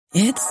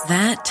It's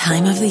that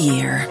time of the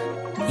year.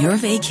 Your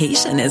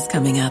vacation is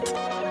coming up.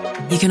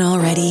 You can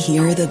already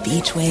hear the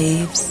beach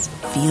waves,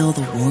 feel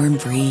the warm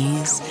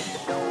breeze,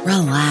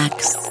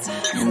 relax,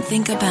 and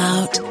think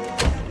about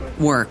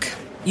work.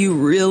 You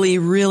really,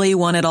 really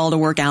want it all to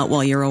work out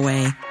while you're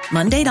away.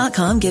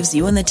 Monday.com gives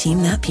you and the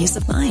team that peace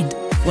of mind.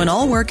 When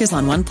all work is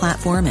on one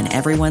platform and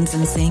everyone's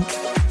in sync,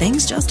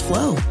 things just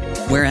flow.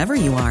 Wherever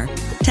you are,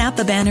 tap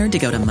the banner to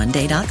go to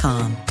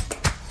Monday.com.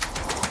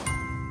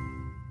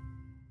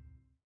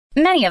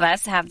 Many of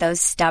us have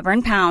those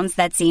stubborn pounds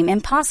that seem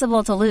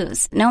impossible to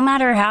lose, no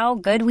matter how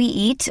good we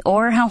eat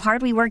or how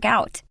hard we work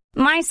out.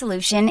 My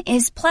solution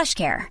is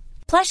PlushCare.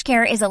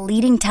 PlushCare is a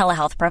leading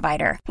telehealth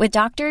provider with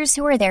doctors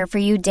who are there for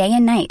you day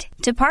and night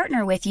to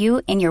partner with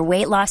you in your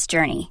weight loss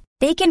journey.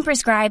 They can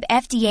prescribe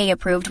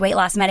FDA-approved weight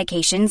loss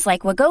medications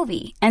like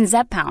Wegovy and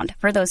Zepbound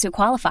for those who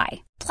qualify.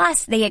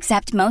 Plus, they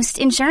accept most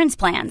insurance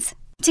plans.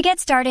 To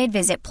get started,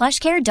 visit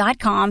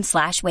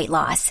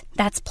plushcare.com/weightloss.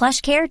 That's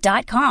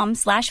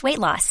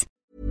plushcare.com/weightloss.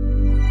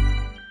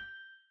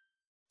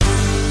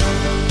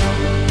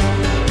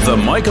 The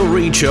Michael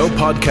Reid Show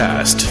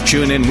podcast.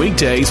 Tune in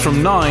weekdays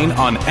from 9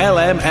 on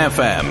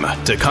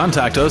LMFM. To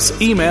contact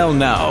us, email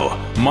now,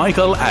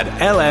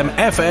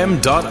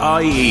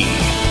 michael@lmfm.ie.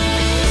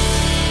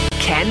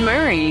 Ken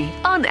Murray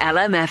on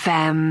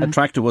LMFM. A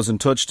tractor was in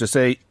touch to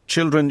say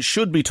children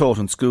should be taught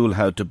in school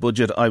how to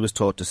budget. I was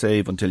taught to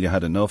save until you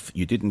had enough.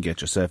 You didn't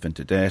get yourself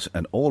into debt,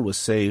 and always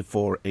save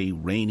for a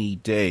rainy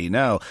day.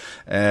 Now,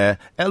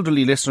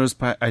 elderly listeners,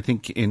 I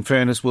think in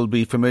fairness, will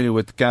be familiar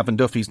with Gavin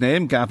Duffy's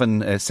name.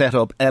 Gavin set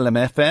up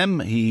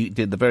LMFM. He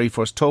did the very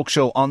first talk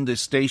show on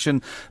this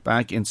station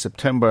back in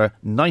September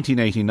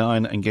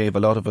 1989 and gave a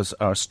lot of us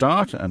our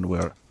start, and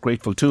we're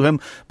grateful to him.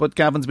 But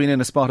Gavin's been in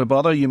a spot of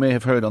bother. You may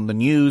have heard on the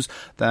news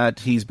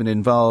that he's been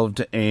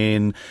involved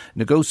in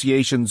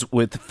negotiations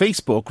with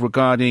Facebook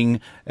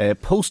regarding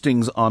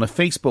postings on a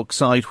Facebook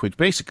site which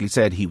basically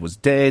said he was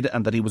dead,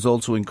 and that he was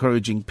also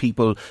encouraging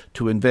people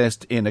to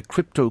invest in a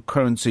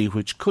cryptocurrency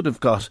which could have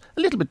got a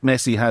little bit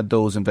messy had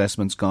those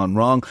investments gone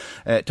wrong.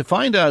 To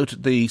find out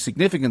the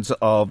significance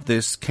of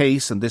this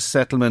case and this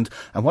settlement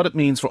and what it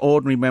means for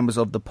ordinary members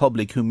of the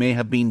public who may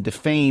have been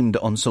defamed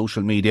on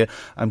social media,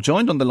 I'm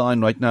joined on the line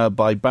right now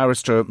by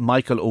barrister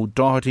Michael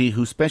O'Doherty,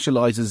 who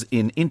specialises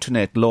in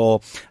internet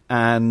law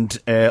and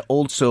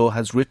also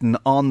has written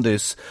on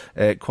this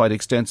quite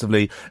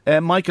extensively.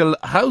 Michael,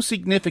 how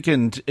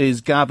significant is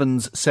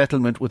Gavin's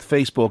settlement with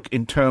Facebook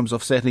in terms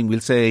of setting,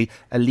 we'll say,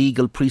 a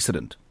legal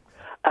precedent?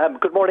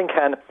 Good morning,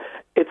 Ken.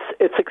 It's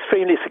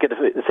extremely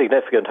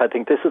significant. I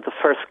think this is the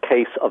first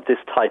case of this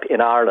type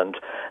in Ireland.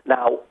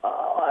 Now,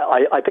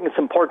 I think it's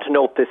important to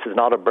note this is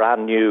not a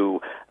brand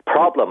new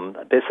problem.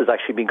 This has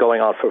actually been going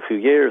on for a few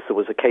years. There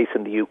was a case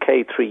in the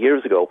UK 3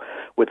 years ago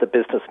with a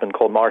businessman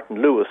called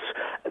Martin Lewis.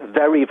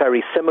 Very,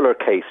 very similar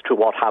case to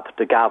what happened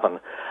to Gavin.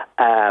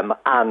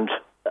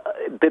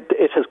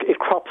 It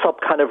crops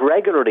up kind of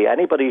regularly.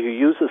 Anybody who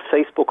uses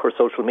Facebook or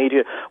social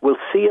media will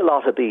see a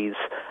lot of these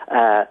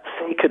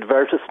fake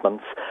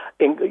advertisements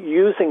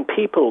using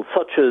people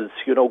such as,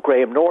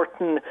 Graham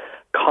Norton,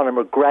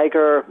 Conor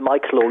McGregor,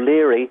 Michael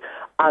O'Leary,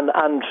 and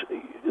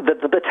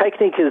the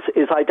technique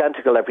is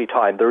identical every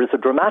time. There is a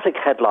dramatic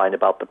headline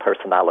about the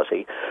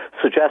personality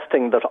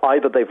suggesting that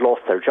either they've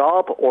lost their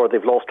job or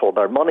they've lost all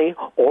their money,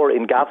 or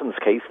in Gavin's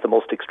case, the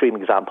most extreme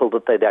example,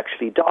 that they'd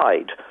actually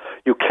died.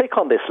 You click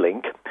on this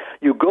link,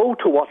 you go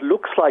to what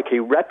looks like a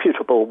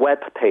reputable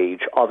web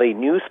page of a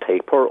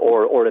newspaper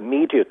or a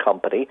media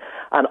company,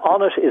 and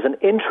on it is an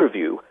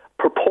interview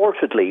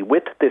purportedly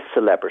with this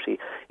celebrity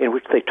in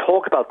which they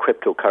talk about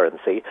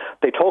cryptocurrency,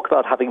 they talk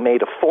about having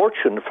made a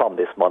fortune from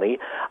this money,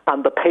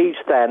 and the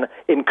page then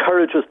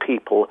encourages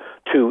people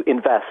to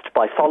invest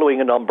by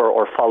following a number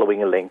or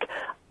following a link,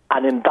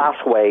 and in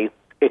that way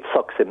it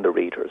sucks in the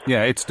readers.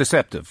 Yeah, it's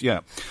deceptive,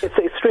 yeah. It's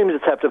extremely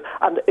deceptive,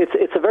 and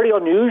it's a very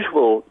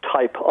unusual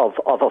type of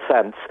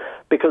offence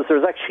because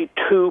there's actually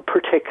two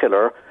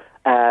particular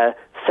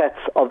sets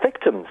of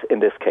victims in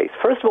this case.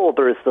 First of all,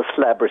 there is the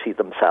celebrity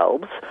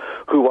themselves,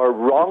 who are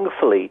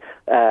wrongfully,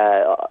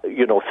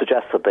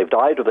 suggest that they've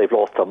died or they've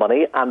lost their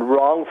money, and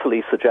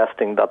wrongfully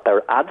suggesting that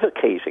they're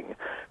advocating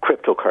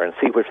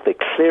cryptocurrency, which they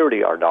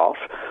clearly are not.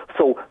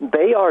 So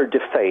they are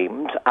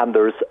defamed, and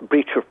there's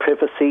breach of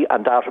privacy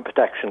and data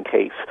protection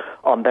case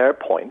on their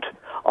point,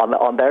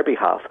 on their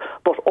behalf.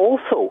 But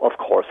also, of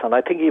course, and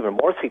I think even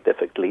more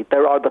significantly,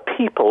 there are the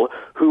people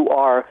who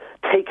are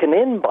taken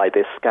in by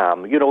this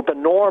scam. The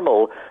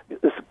normal,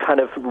 kind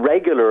of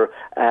regular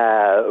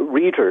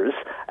readers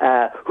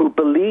who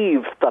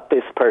believe that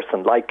this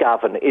person, like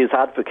Gavin, is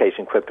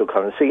advocating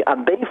cryptocurrency,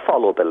 and they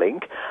follow the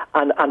link,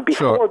 and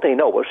before they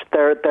know it,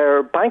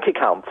 their bank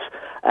accounts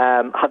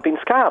have been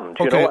scammed,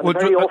 and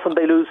very often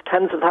they lose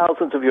tens of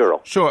thousands of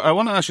euros. Sure, I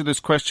want to ask you this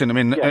question. I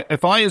mean,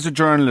 if I as a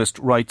journalist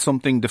write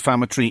something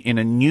defamatory in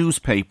a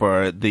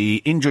newspaper,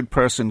 the injured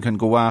person can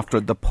go after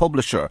the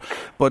publisher.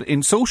 But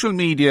in social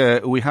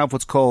media, we have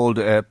what's called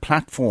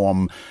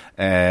platform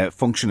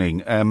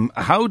functioning.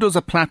 How does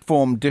a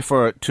platform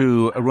differ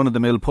to a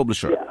run-of-the-mill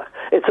publisher? Yeah.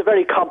 It's a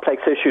very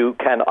complex issue,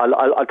 Ken.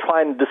 I'll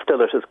try and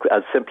distill it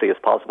as simply as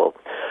possible.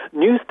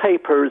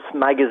 Newspapers,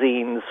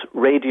 magazines,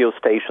 radio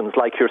stations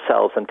like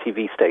yourselves and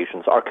TV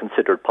stations are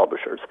considered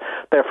publishers.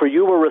 Therefore,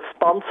 you are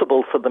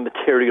responsible for the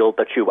material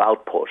that you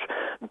output,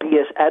 be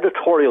it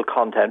editorial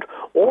content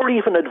or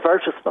even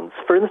advertisements.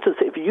 For instance,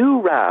 if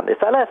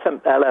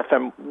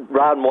LFM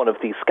ran one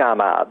of these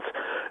scam ads,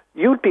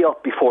 you'd be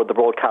up before the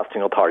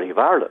Broadcasting Authority of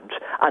Ireland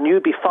and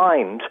you'd be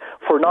fined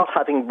for not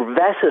having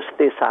vetted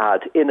this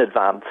ad in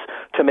advance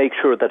to make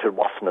sure that it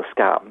wasn't a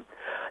scam.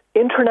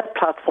 Internet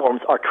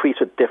platforms are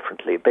treated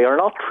differently. They are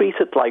not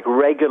treated like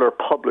regular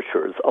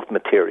publishers of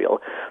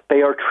material.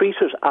 They are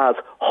treated as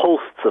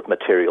hosts of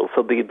material.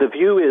 So the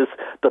view is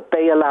that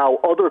they allow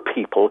other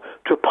people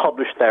to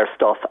publish their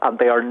stuff and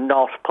they are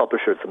not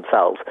publishers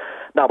themselves.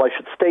 Now, I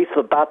should state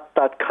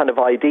that kind of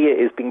idea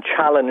is being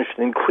challenged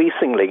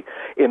increasingly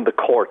in the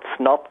courts,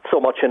 not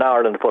so much in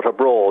Ireland but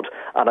abroad,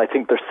 and I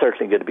think there's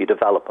certainly going to be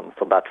developments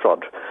on that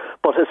front.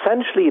 But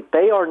essentially,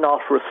 they are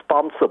not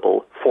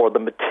responsible for the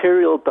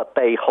material that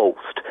they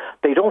host.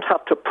 They don't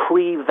have to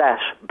pre-vet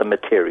the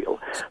material.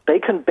 They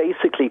can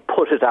basically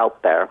put it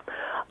out there.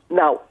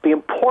 Now, the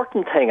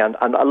important thing, and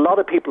a lot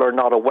of people are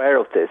not aware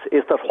of this,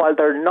 is that while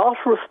they're not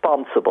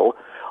responsible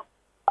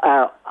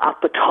at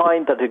the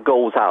time that it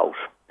goes out,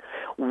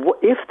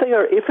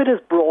 if it is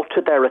brought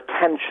to their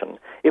attention,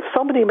 if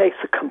somebody makes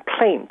a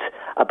complaint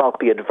about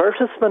the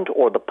advertisement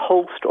or the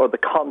post or the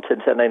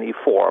content in any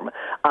form,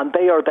 and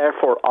they are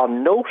therefore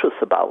on notice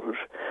about it,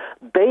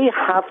 they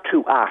have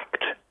to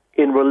act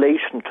in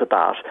relation to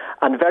that,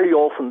 and very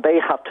often they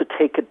have to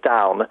take it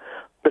down.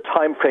 The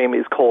time frame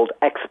is called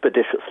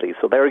expeditiously.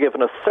 So they're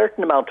given a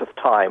certain amount of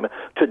time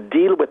to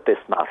deal with this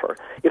matter.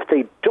 If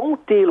they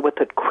don't deal with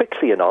it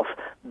quickly enough,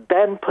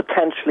 then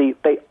potentially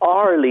they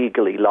are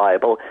legally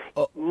liable,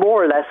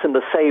 more or less in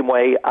the same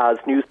way as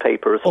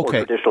newspapers or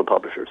traditional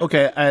publishers.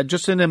 Okay,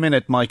 just in a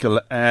minute, Michael.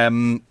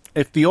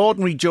 If the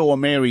ordinary Joe or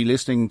Mary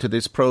listening to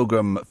this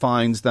programme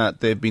finds that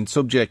they've been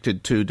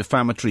subjected to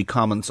defamatory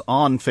comments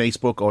on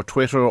Facebook or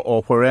Twitter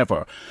or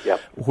wherever,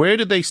 where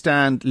do they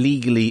stand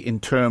legally in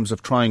terms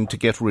of trying to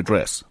get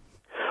redress?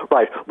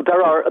 Right.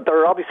 There are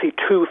obviously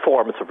two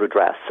forms of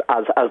redress,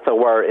 as there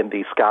were in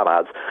these scam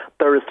ads.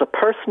 There is the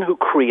person who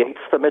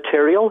creates the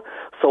material,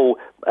 so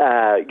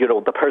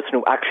the person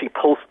who actually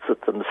posts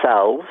it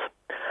themselves,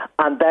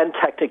 and then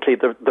technically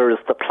there is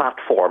the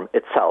platform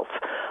itself.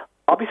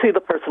 Obviously, the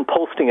person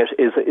posting it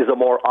is a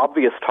more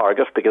obvious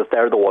target because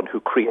they're the one who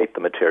create the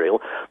material.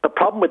 The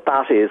problem with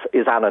that is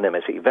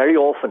anonymity. Very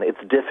often,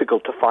 it's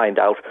difficult to find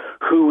out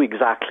who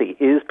exactly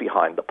is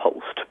behind the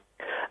post.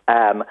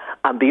 And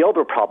the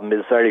other problem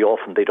is very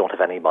often they don't have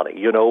any money.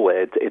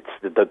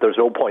 There's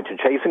no point in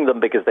chasing them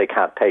because they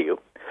can't pay you.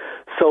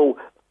 So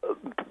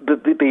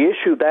the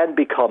issue then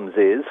becomes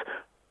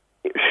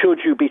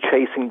should you be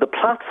chasing the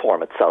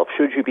platform itself?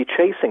 Should you be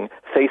chasing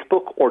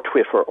Facebook or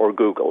Twitter or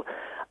Google?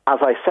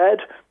 As I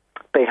said,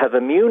 they have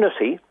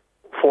immunity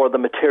for the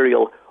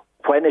material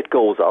when it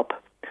goes up,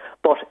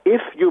 but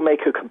if you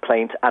make a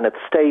complaint and it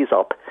stays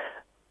up,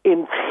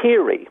 in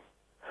theory,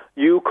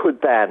 you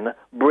could then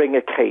bring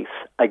a case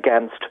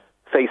against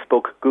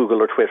Facebook,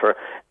 Google or Twitter,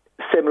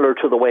 similar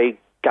to the way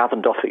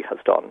Gavin Duffy has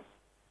done.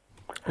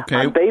 Okay.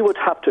 And they would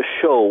have to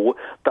show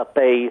that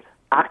they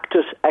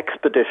acted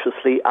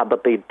expeditiously and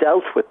that they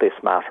dealt with this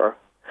matter,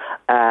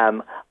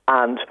 and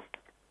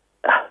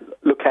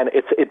look, Ken,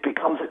 it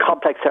becomes a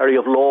complex area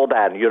of law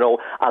then,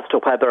 as to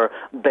whether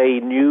they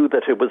knew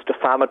that it was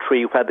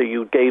defamatory, whether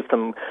you gave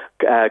them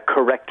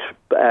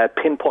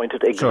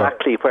pinpointed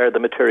exactly where the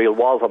material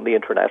was on the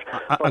internet.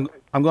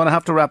 I'm going to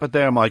have to wrap it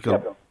there,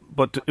 Michael. Yeah.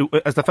 But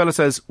as the fellow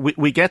says,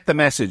 we get the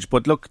message.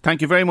 But look,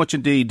 thank you very much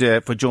indeed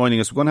for joining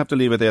us. We're going to have to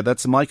leave it there.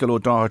 That's Michael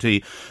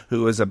O'Doherty,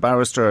 who is a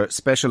barrister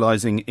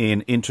specialising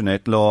in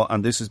internet law,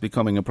 and this is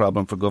becoming a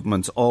problem for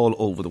governments all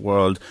over the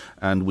world,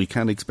 and we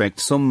can expect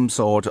some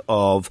sort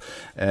of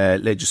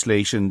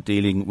legislation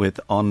dealing with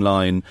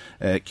online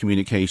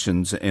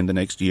communications in the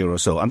next year or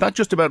so. And that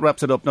just about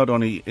wraps it up, not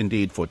only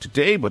indeed for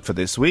today, but for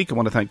this week. I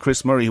want to thank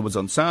Chris Murray, who was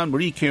on sound,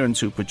 Marie Kearns,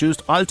 who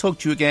produced. I'll talk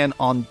to you again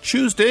on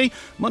Tuesday.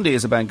 Monday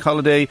is a bank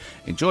holiday.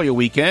 Enjoy your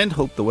weekend.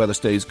 Hope the weather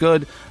stays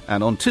good.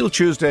 And until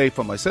Tuesday,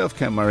 from myself,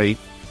 Ken Murray,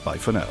 bye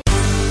for now.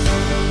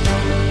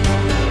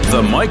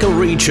 The Michael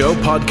Reid Show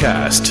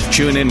podcast.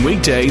 Tune in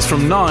weekdays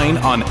from 9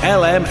 on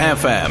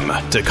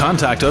LMFM. To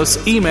contact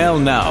us, email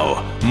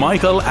now,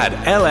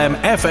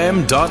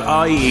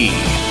 michael@lmfm.ie.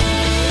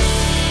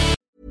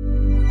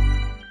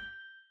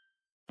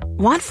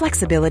 Want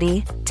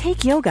flexibility?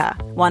 Take yoga.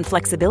 Want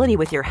flexibility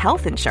with your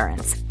health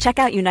insurance? Check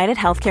out United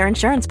Healthcare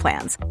Insurance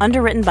Plans.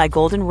 Underwritten by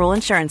Golden Rule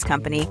Insurance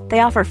Company, they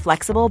offer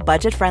flexible,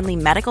 budget-friendly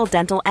medical,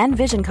 dental, and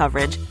vision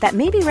coverage that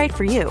may be right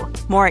for you.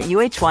 More at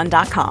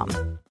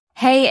uh1.com.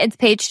 Hey, it's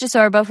Paige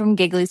DeSorbo from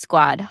Giggly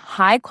Squad.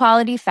 High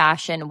quality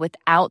fashion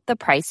without the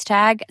price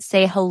tag.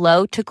 Say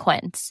hello to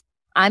Quince.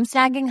 I'm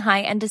snagging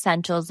high-end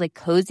essentials like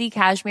cozy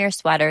cashmere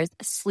sweaters,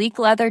 sleek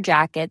leather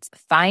jackets,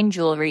 fine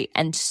jewelry,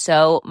 and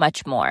so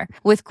much more.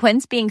 With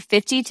Quince being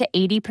 50 to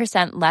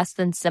 80% less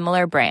than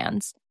similar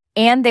brands.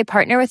 And they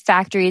partner with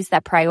factories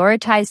that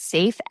prioritize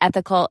safe,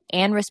 ethical,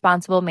 and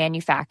responsible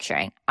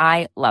manufacturing.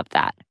 I love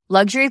that.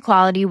 Luxury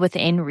quality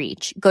within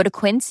reach. Go to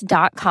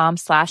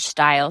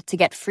quince.com/style to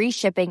get free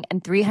shipping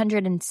and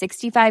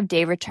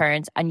 365-day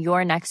returns on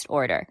your next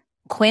order.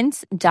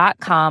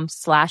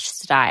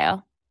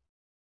 Quince.com/style.